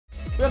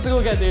We have to go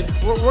again, dude.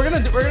 We're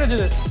gonna do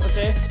this,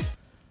 okay?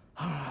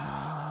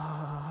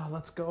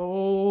 Let's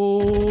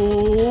go.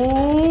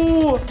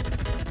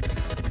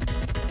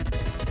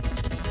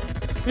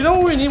 You know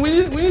what we need?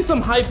 We need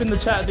some hype in the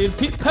chat, dude.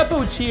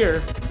 Peppo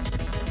cheer.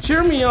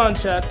 Cheer me on,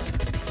 chat.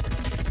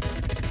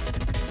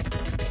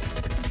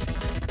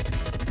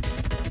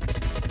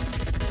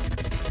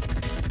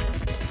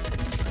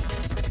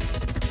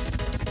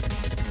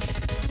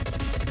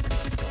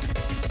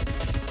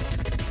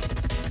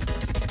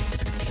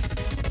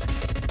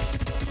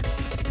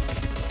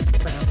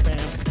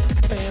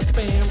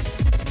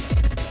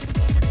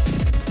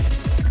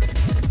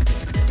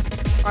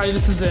 Alright,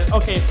 this is it.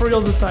 Okay, for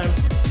reals this time.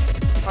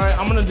 Alright,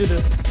 I'm gonna do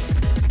this.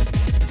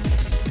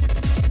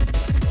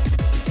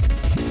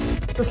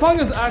 The song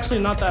is actually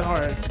not that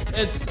hard.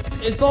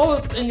 It's all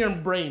in your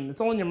brain.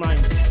 It's all in your mind.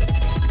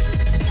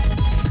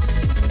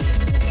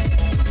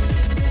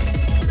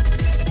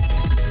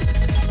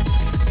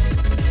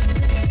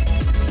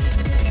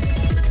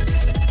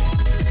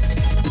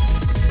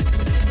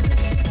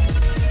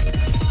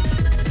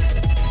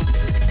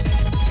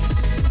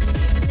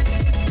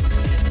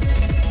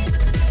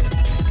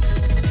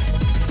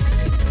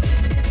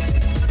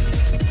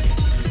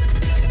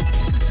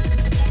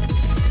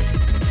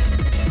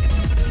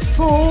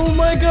 Oh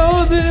my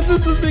god, dude,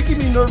 this is making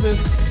me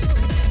nervous.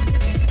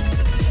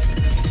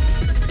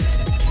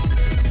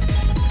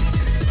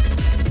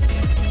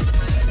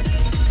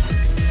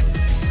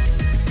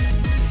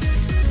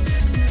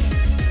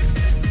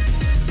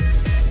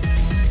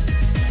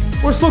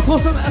 We're so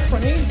close to the S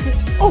rank.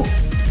 Oh,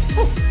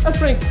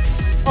 S rank.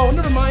 Oh,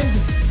 never mind.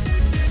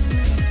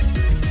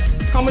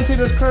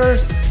 Commentator's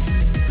curse.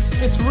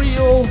 It's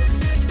real.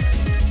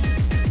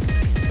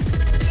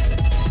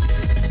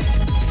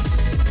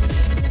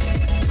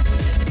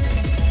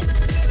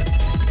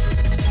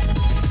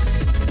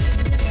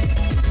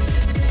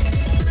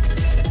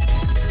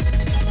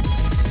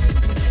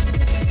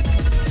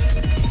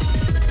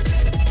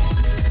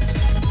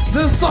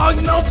 This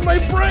song melts my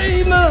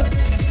brain!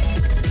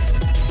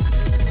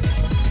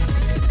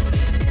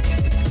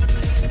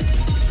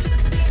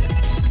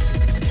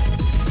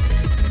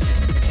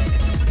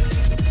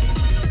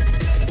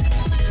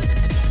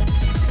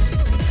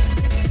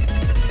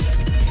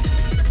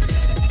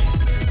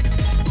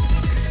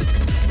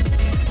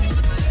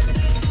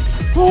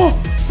 Oh,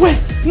 wait!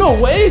 No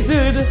way,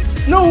 dude!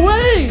 No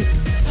way!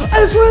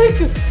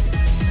 S-Rank!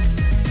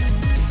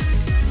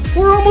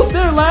 We're almost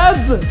there,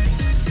 lads!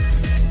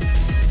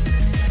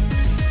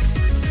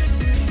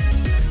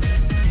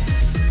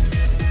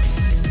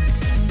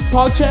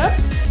 PogChamp?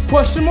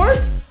 Question mark?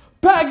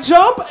 Back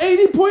jump?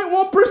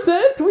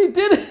 80.1%? We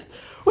did it!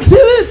 We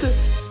did it!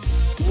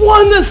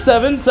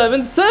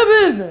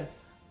 1-777!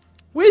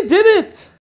 We did it!